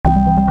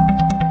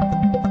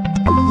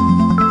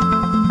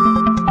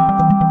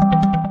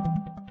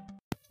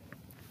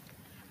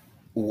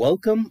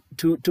Welcome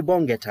to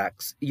Tubonge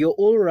Tax, your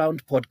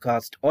all-round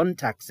podcast on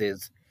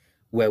taxes,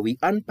 where we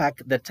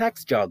unpack the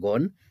tax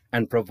jargon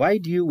and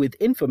provide you with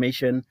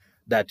information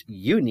that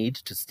you need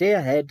to stay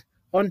ahead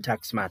on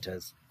tax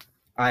matters.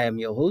 I am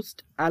your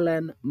host,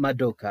 Alan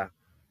Madoka.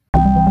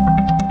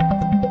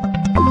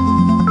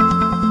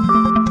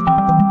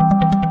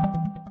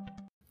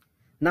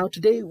 Now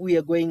today we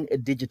are going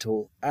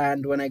digital,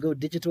 and when I go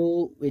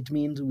digital, it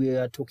means we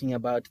are talking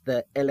about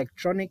the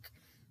electronic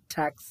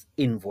tax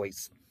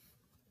invoice.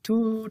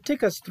 To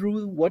take us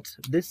through what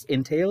this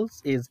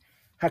entails is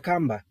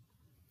Hakamba.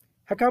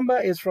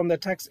 Hakamba is from the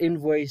Tax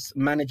Invoice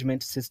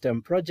Management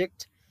System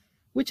project,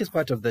 which is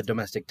part of the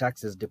Domestic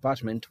Taxes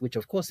Department, which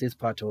of course is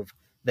part of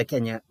the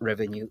Kenya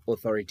Revenue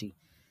Authority.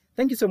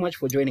 Thank you so much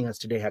for joining us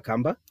today,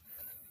 Hakamba.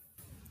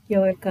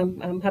 You're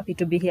welcome. I'm happy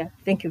to be here.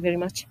 Thank you very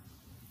much.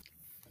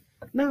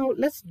 Now,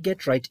 let's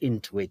get right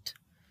into it.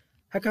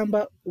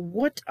 Hakamba,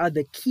 what are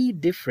the key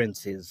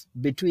differences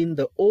between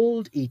the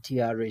old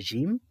ETR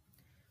regime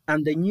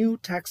and the new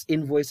tax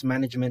invoice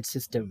management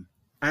system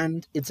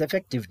and its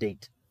effective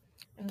date?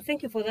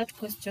 Thank you for that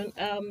question.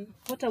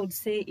 What I would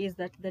say is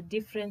that the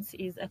difference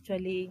is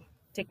actually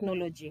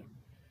technology.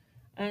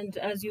 And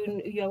as you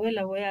are well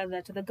aware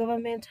that the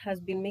government has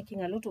been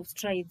making a lot of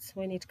strides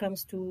when it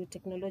comes to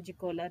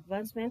technological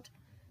advancement,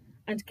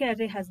 and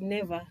KRA has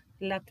never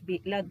lagged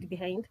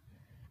behind.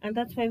 And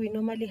that's why we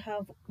normally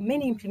have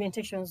many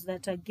implementations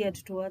that are geared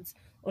towards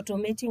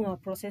automating our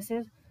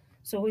processes.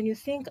 So when you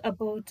think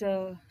about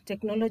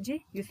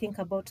technology, you think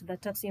about the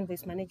tax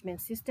invoice management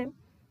system.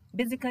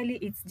 Basically,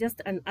 it's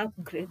just an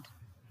upgrade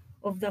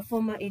of the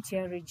former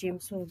ETR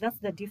regime. So that's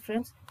the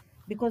difference,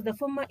 because the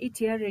former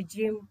ETR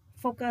regime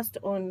focused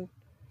on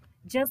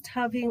just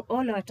having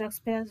all our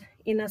taxpayers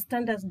in a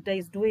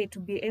standardized way to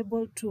be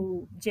able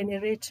to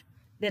generate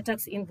the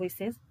tax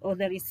invoices or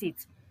the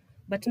receipts.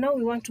 But now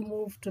we want to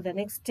move to the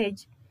next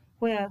stage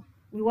where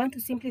we want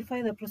to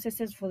simplify the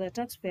processes for the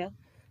taxpayer,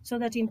 so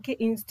that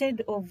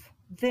instead of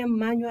them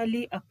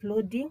manually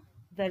uploading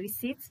the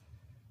receipts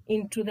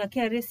into the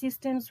KRA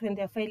systems when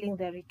they're filing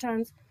their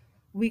returns,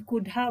 we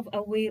could have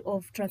a way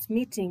of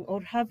transmitting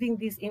or having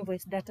this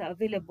invoice data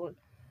available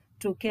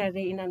to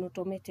KRA in an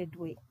automated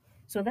way.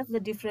 So that's the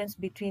difference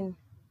between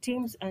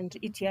TIMS and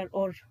ETR,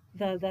 or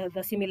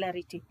the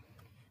similarity.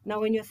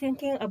 Now, when you're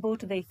thinking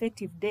about the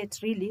effective date,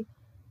 really,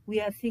 we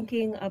are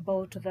thinking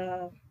about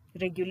the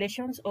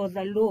regulations or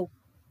the law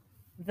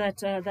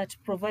that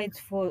provides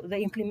for the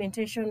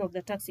implementation of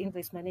the tax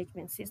invoice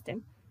management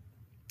system.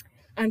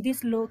 And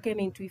this law came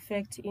into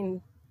effect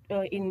in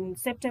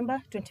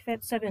September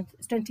 25th,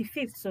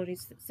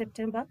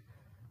 September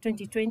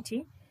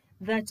 2020,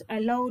 that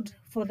allowed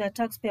for the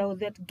taxpayer, or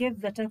that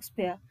gave the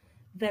taxpayer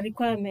the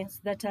requirements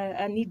that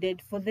are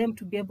needed for them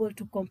to be able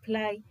to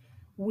comply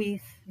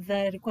with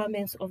the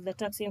requirements of the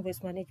tax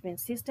invoice management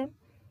system.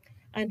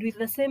 And with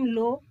the same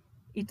law,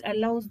 it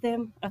allows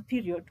them a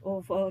period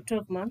of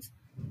 12 months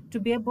to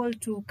be able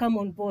to come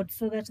on board,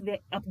 so that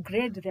they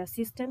upgrade their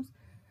systems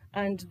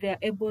and they're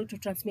able to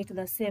transmit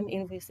the same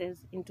invoices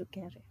into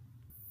KRA.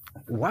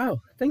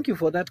 Wow, thank you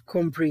for that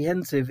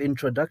comprehensive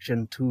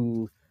introduction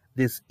to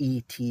this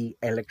ET,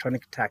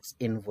 electronic tax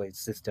invoice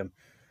system.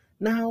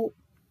 Now,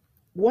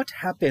 what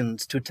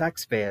happens to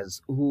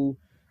taxpayers who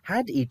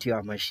had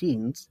ETR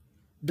machines?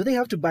 Do they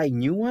have to buy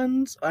new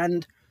ones?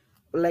 And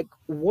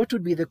what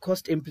would be the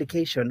cost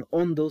implication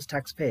on those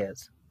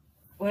taxpayers?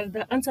 Well,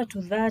 the answer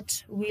to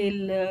that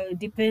will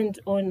depend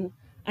on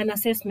an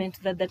assessment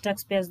that the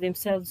taxpayers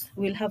themselves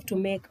will have to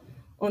make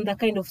on the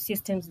kind of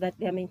systems that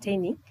they are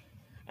maintaining.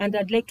 And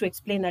I'd like to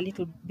explain a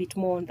little bit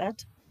more on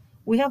that.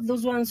 We have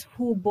those ones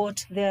who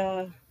bought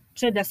their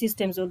trader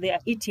systems or their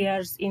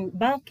ETRs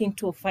back in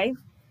 2005.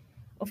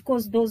 Of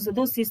course,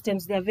 those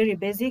systems, they are very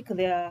basic.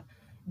 They are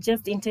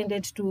just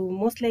intended to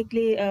most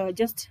likely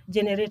just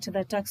generate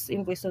the tax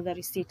invoice or the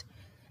receipt.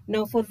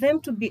 Now, for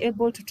them to be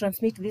able to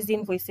transmit these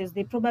invoices,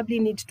 they probably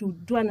need to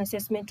do an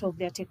assessment of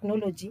their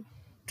technology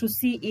to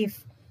see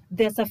if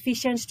they're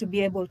sufficient to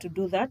be able to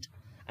do that.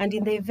 And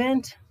in the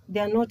event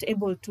they are not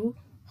able to,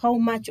 how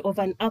much of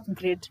an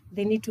upgrade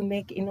they need to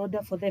make in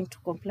order for them to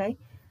comply.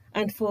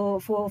 And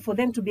for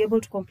them to be able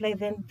to comply,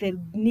 then they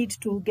need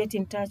to get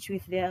in touch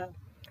with their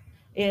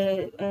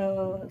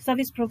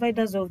service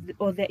providers or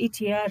the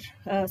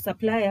ETR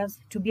suppliers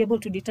to be able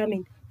to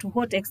determine to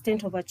what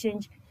extent of a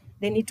change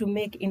they need to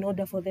make in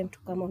order for them to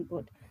come on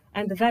board.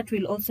 And that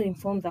will also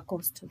inform the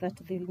cost that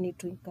they'll need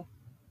to incur.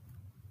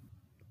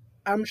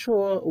 I'm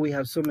sure we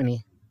have so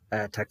many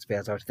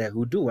taxpayers out there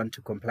who do want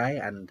to comply,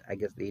 and I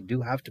guess they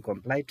do have to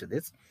comply to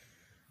this.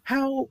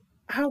 How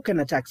can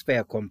a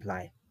taxpayer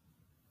comply?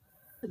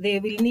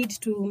 They will need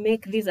to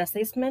make this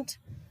assessment.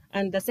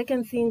 And the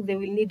second thing, they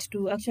will need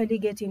to actually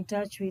get in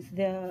touch with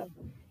their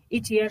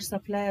ETR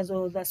suppliers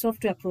or the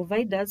software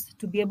providers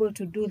to be able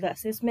to do the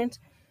assessment.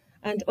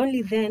 And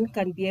only then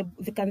can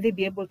they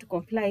be able to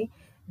comply.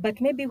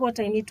 But maybe what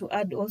I need to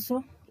add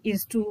also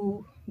is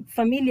to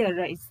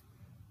familiarize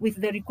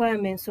with the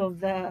requirements of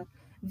the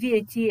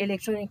VAT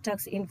Electronic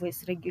Tax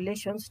Invoice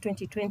Regulations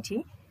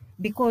 2020,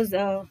 because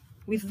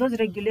with those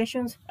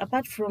regulations,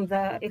 apart from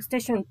the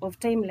extension of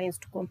timelines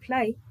to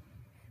comply,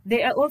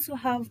 they also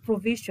have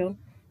provision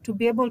to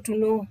be able to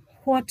know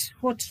what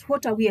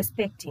are we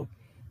expecting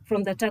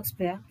from the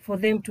taxpayer for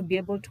them to be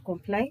able to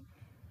comply.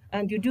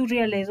 And you do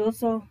realize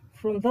also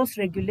from those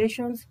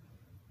regulations,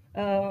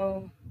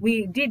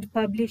 we did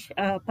publish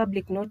a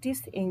public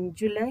notice in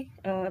July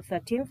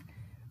 13th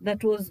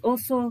that was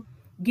also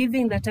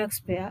giving the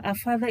taxpayer a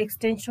further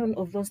extension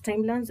of those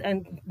timelines.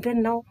 And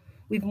then now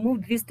we've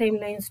moved these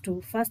timelines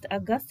to 1st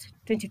August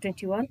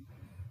 2021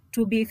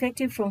 to be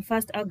effective from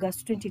 1st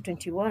August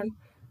 2021,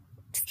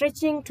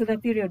 stretching to the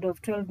period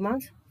of 12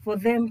 months for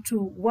them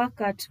to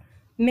work at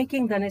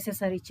making the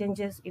necessary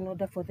changes in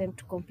order for them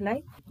to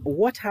comply.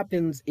 What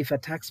happens if a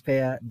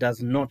taxpayer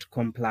does not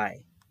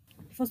comply?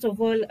 First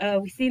of all,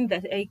 within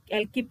that,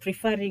 I'll keep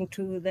referring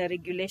to the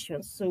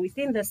regulations. So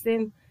within the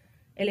same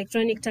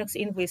electronic tax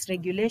invoice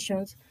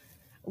regulations,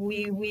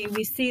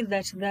 we see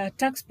that the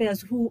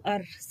taxpayers who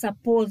are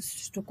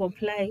supposed to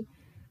comply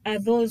are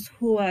those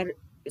who are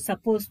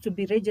supposed to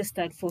be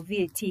registered for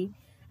VAT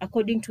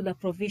according to the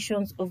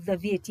provisions of the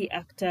VAT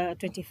Act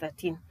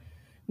 2013.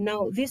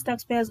 Now, these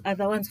taxpayers are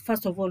the ones,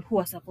 first of all, who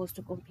are supposed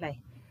to comply.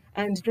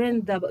 And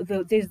then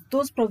there's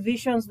those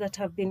provisions that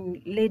have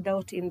been laid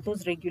out in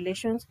those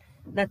regulations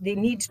that they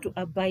need to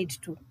abide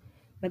to.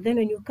 But then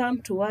when you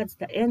come towards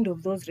the end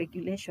of those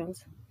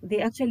regulations, they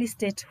actually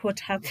state what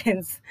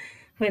happens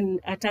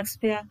when a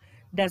taxpayer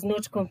does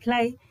not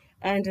comply,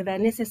 and the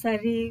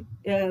necessary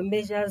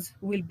measures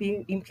will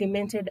be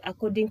implemented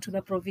according to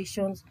the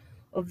provisions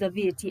of the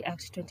VAT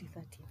Act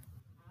 2013.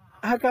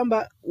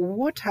 Hakamba,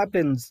 what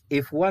happens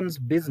if one's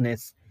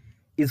business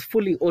is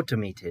fully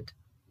automated?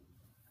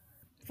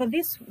 For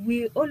this,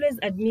 we always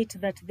admit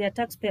that there are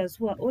taxpayers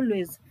who are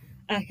always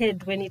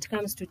ahead when it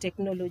comes to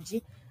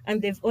technology,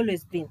 and they've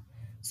always been.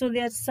 So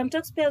there are some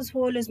taxpayers who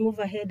always move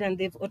ahead and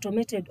they've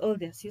automated all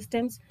their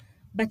systems.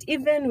 But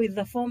even with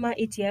the former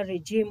ETR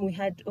regime, we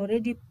had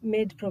already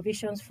made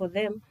provisions for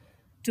them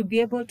to be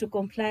able to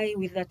comply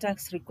with the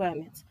tax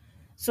requirements.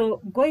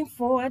 So going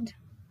forward,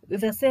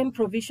 the same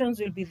provisions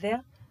will be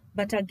there,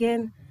 but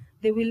again,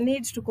 they will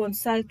need to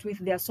consult with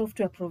their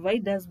software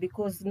providers,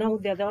 because now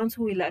they're the ones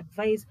who will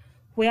advise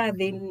where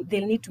they'll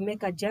need to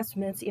make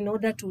adjustments in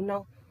order to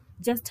now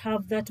just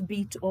have that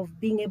bit of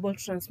being able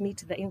to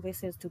transmit the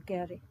invoices to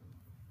KRA.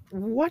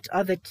 What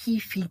are the key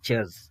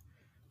features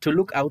to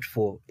look out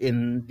for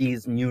in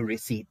these new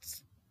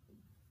receipts?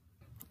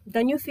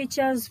 The new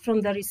features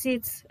from the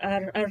receipts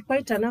are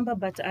quite a number,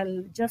 but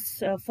I'll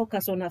just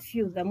focus on a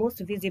few, the most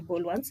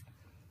visible ones.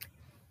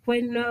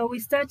 When we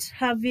start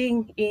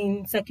having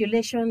in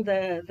circulation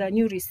the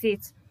new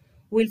receipts,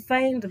 we'll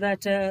find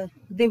that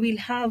they will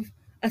have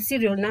a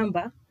serial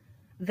number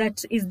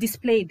that is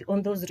displayed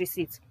on those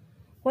receipts.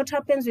 What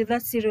happens with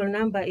that serial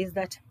number is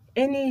that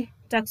any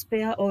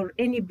taxpayer or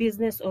any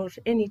business or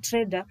any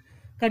trader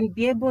can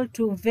be able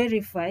to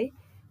verify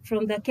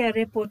from the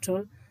KRA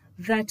portal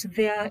that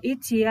their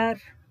ETR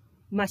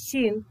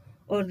machine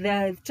or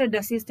their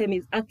trader system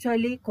is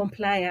actually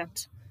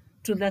compliant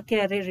to the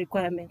KRA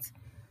requirements.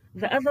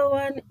 The other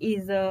one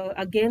is,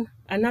 again,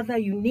 another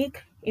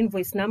unique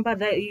invoice number,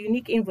 the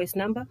unique invoice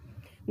number.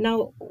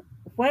 Now,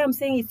 why I'm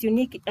saying it's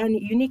unique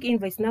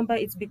invoice number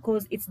is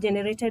because it's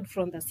generated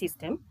from the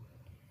system.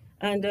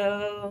 And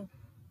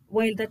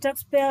while the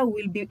taxpayer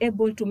will be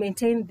able to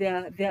maintain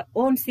their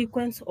own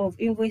sequence of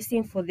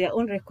invoicing for their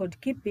own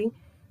record keeping,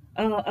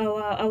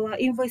 our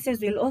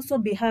invoices will also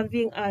be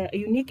having a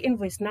unique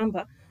invoice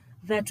number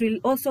that will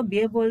also be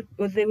able,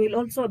 or they will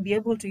also be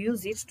able to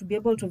use it to be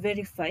able to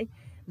verify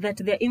that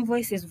their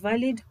invoice is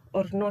valid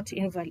or not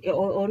invalid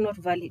or not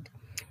valid.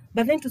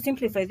 But then to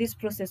simplify this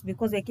process,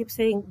 because I keep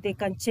saying they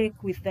can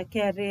check with the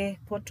KRA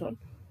portal,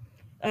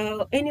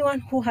 anyone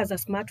who has a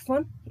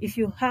smartphone, if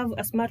you have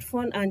a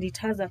smartphone and it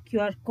has a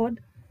QR code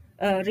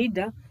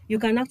reader, you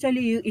can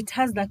actually, it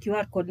has the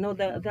QR code. Now,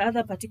 the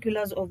other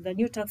particulars of the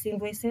new tax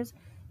invoices,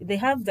 they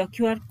have the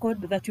QR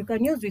code that you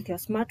can use with your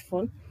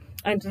smartphone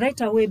and right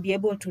away be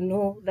able to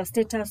know the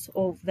status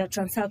of the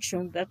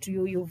transaction that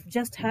you've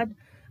just had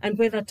and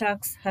whether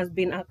tax has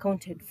been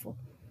accounted for.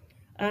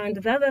 And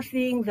the other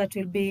thing that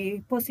will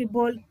be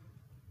possible,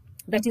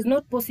 that is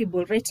not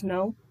possible right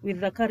now with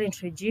the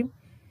current regime,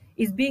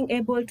 is being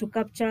able to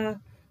capture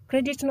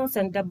credit notes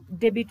and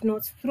debit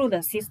notes through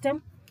the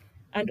system,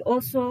 and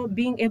also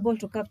being able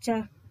to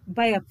capture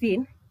buyer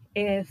PIN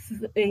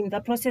in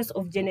the process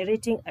of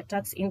generating a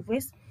tax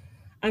invoice.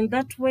 And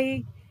that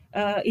way,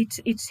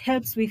 it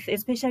helps with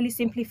especially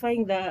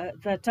simplifying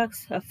the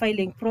tax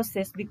filing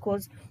process,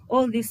 because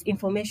all this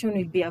information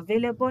will be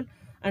available.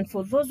 And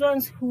for those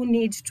ones who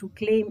need to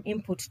claim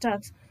input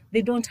tax,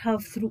 they don't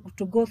have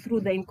to go through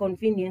the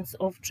inconvenience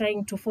of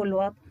trying to follow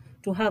up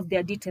to have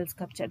their details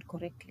captured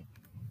correctly.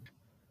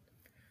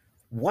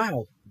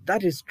 Wow,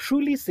 that is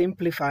truly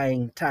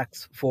simplifying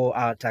tax for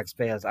our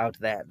taxpayers out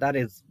there. That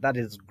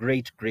is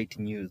great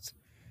news.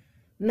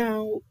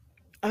 Now,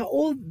 are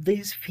all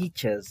these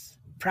features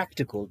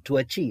practical to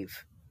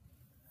achieve?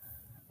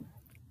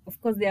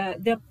 Of course,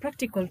 they're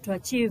practical to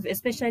achieve,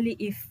 especially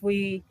if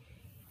we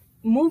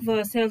move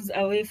ourselves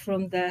away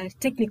from the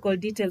technical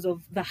details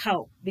of the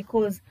how,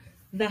 because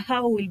the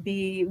how will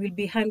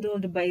be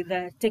handled by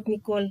the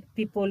technical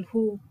people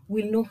who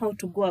will know how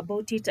to go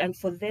about it, and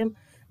for them,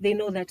 they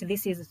know that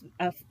this is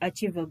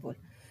achievable.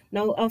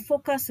 Now, our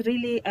focus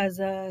really as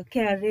a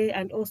KRA,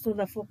 and also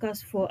the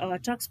focus for our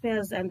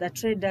taxpayers and the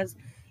traders,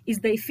 is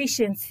the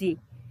efficiency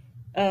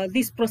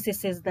these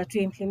processes that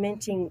we're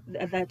implementing,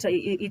 that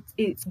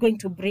it's going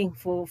to bring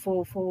for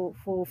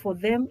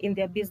them in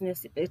their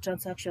business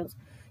transactions.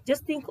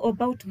 Just think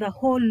about the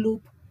whole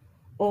loop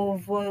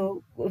of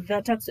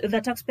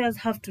the taxpayers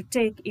have to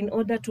take in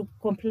order to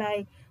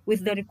comply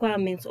with the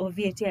requirements of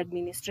VAT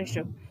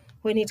administration.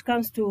 When it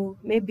comes to,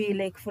 maybe,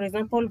 like, for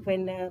example,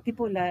 when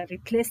people are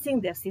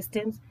replacing their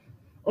systems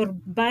or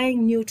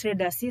buying new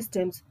trader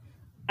systems,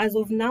 as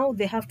of now,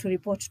 they have to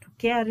report to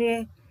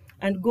KRA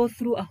and go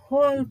through a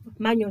whole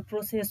manual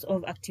process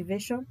of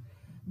activation.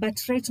 But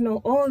right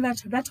now, all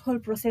that whole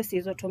process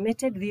is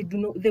automated.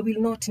 They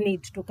will not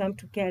need to come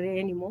to KRA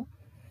anymore.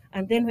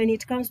 And then when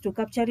it comes to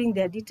capturing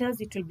their details,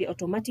 it will be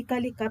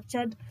automatically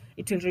captured.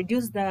 It will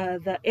reduce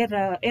the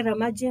error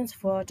margins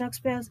for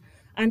taxpayers.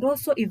 And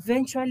also,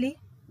 eventually,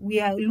 we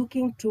are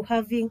looking to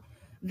having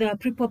the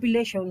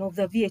pre-population of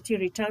the VAT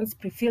returns,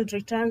 pre-filled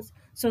returns,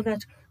 so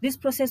that this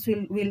process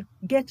will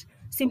get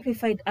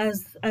simplified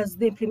as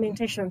the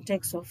implementation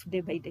takes off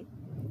day by day.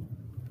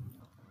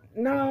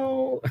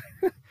 Now,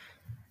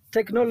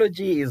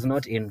 technology is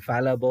not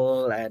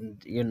infallible,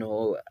 and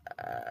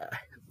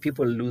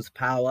people lose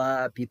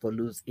power, people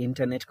lose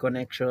internet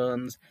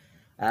connections,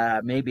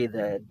 maybe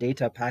the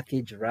data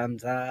package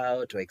runs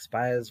out or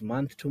expires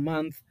month to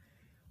month.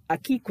 A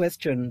key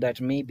question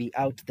that may be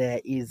out there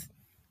is,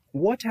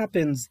 what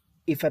happens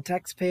if a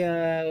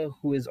taxpayer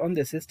who is on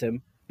the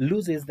system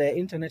loses their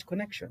internet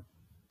connection?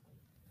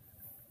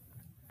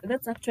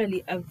 That's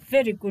actually a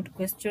very good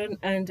question,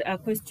 and a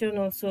question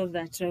also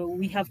that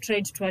we have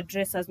tried to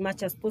address as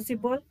much as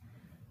possible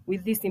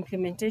with this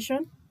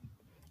implementation.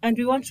 And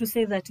we want to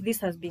say that this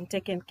has been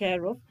taken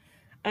care of.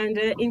 And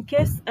in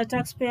case a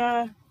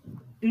taxpayer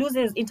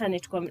loses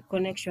internet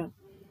connection,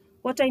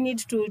 what I need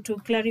to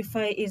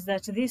clarify is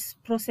that this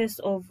process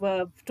of,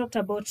 talked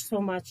about so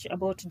much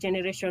about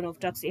generation of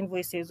tax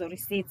invoices or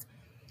receipts,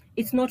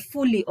 it's not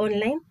fully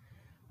online.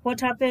 What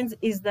happens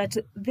is that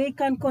they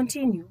can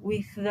continue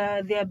with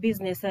their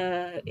business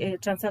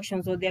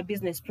transactions or their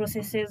business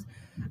processes,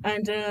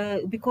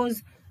 and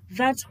because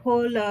that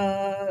whole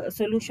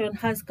solution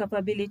has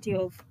capability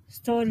of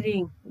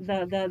storing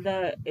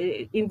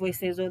the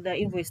invoices or the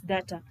invoice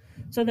data,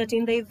 so that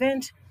in the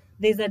event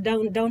there's a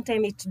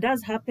downtime, it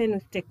does happen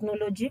with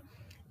technology,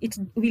 it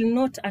will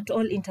not at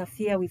all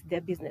interfere with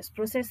their business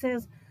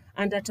processes.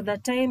 And at the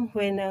time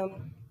when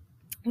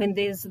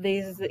there's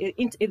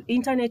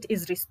internet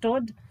is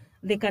restored,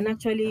 they can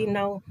actually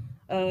now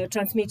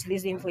transmit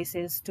these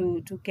invoices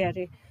to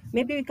KRA.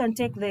 Maybe we can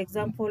take the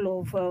example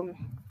of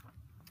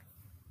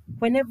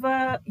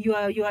whenever you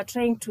are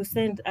trying to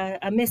send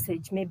a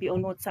message, maybe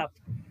on WhatsApp,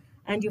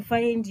 and you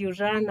find you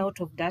run out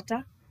of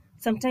data.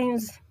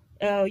 Sometimes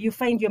you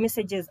find your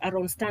messages are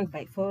on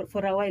standby for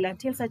a while,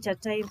 until such a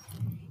time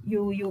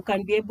you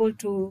can be able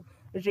to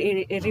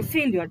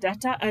refill your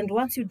data, and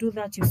once you do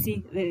that, you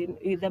see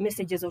the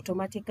messages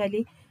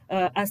automatically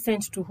are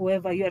sent to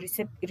whoever your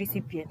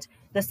recipient.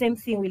 The same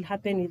thing will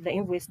happen with the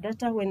invoice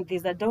data. When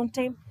there's a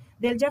downtime,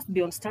 they'll just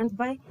be on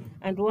standby,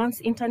 and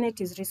once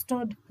internet is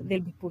restored, they'll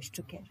be pushed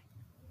to KRA.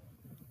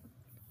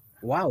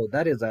 Wow,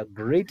 that is a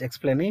great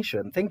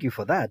explanation. Thank you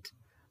for that.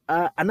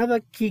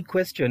 Another key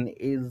question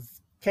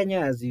is,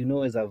 Kenya, as you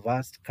know, is a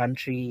vast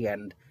country,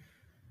 and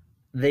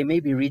there may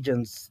be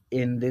regions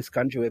in this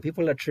country where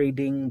people are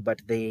trading,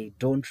 but they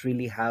don't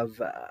really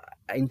have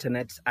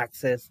internet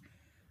access.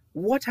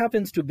 What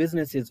happens to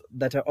businesses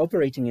that are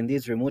operating in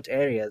these remote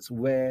areas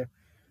where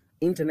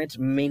internet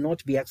may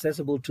not be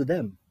accessible to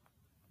them?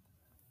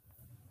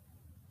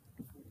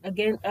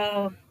 Again,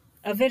 a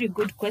very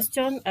good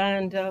question.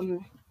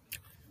 And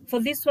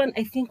for this one,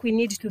 I think we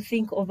need to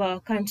think of our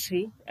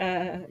country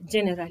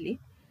generally.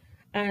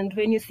 And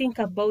when you think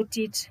about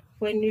it,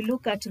 when you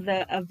look at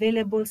the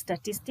available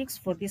statistics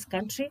for this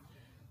country,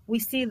 we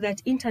see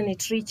that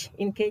internet reach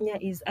in Kenya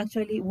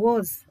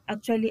was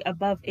actually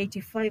above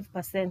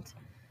 85%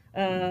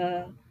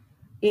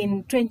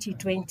 in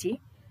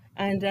 2020.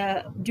 And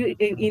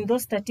in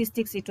those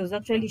statistics, it was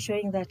actually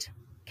showing that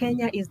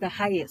Kenya is the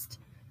highest.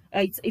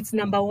 It's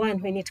number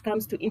one when it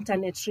comes to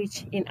internet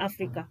reach in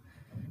Africa.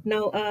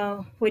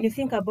 Now, when you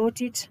think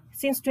about it,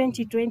 since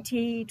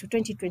 2020 to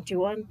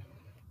 2021,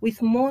 with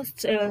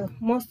most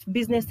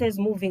businesses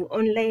moving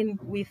online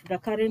with the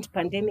current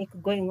pandemic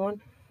going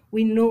on,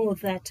 we know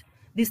that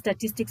these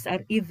statistics are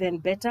even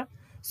better.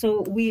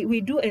 So we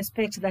do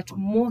expect that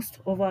most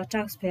of our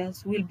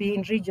taxpayers will be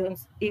in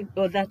regions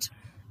that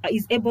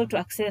is able to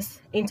access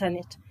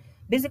internet.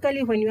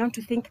 Basically, when you want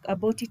to think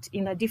about it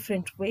in a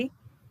different way,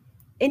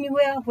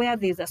 anywhere where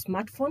there's a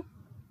smartphone,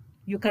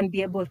 you can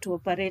be able to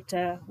operate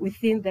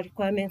within the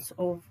requirements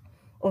of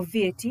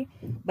VAT.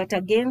 But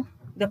again,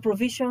 the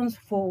provisions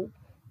for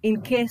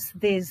in case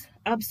there's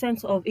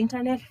absence of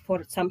internet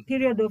for some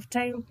period of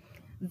time,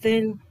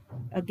 then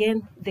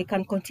again, they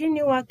can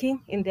continue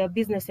working in their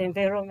business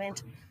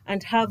environment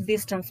and have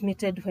this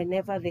transmitted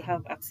whenever they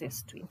have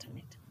access to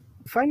internet.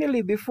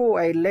 Finally, before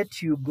I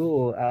let you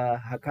go,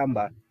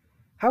 Hakamba,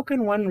 how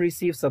can one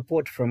receive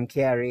support from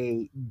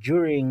KRA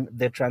during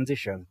the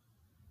transition?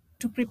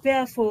 To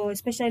prepare for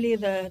especially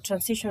the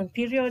transition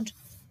period,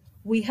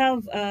 we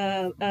have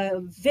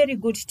a very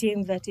good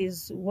team that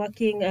is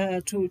working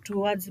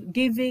towards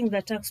giving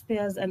the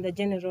taxpayers and the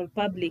general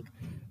public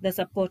the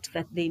support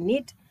that they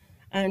need.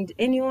 And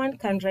anyone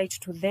can write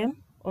to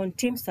them on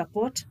team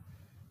support.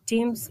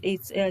 Teams,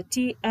 it's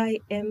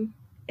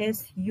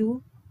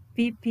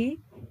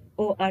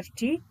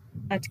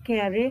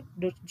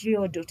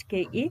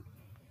timsupport@kra.go.ke.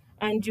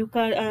 And you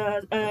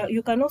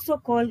can also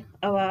call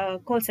our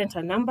call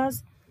center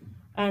numbers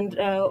and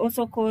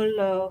also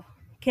call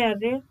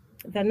KRA,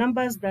 the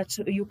numbers that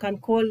you can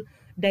call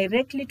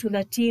directly to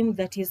the team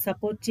that is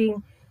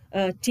supporting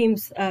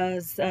teams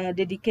as a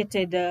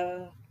dedicated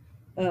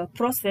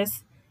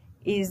process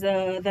is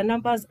the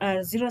numbers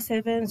are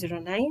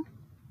 0709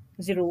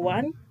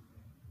 01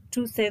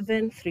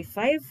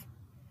 2735.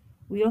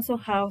 We also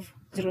have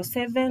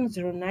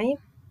 0709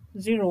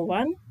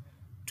 01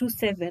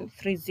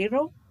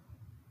 2730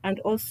 and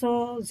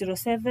also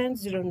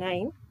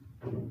 0709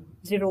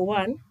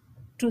 01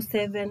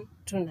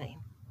 2729.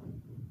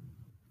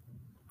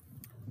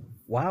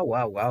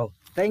 Wow.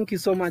 Thank you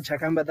so much,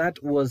 Hakamba.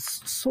 That was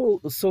so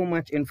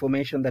much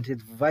information that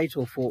is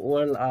vital for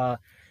all our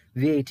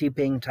VAT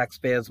paying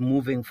taxpayers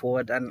moving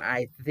forward. And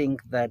I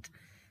think that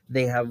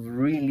they have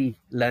really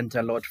learned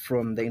a lot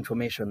from the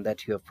information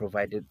that you have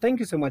provided. Thank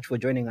you so much for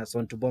joining us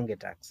on Tubonge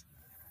Tax.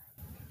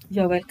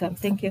 You're welcome.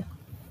 Thank you.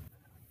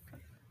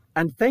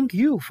 And thank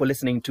you for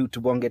listening to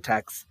Tubonge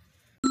Tax.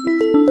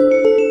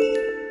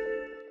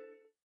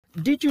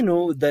 Did you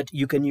know that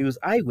you can use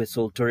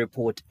iWhistle to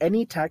report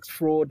any tax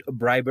fraud,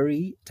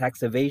 bribery,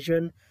 tax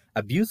evasion,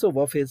 abuse of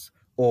office,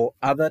 or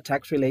other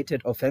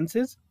tax-related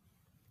offenses?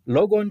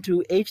 Log on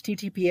to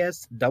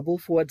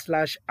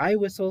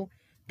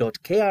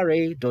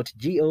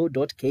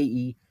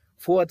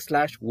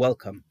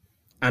https://iwhistle.kra.go.ke/welcome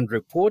and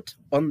report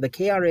on the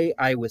KRA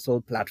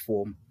iWhistle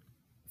platform.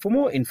 For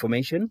more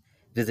information,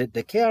 visit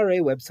the KRA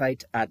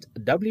website at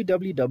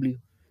www.kra.go.ke.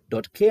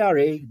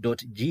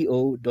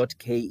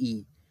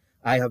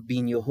 I have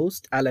been your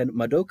host, Alan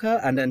Madoka,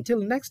 and until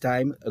next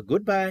time,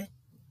 goodbye.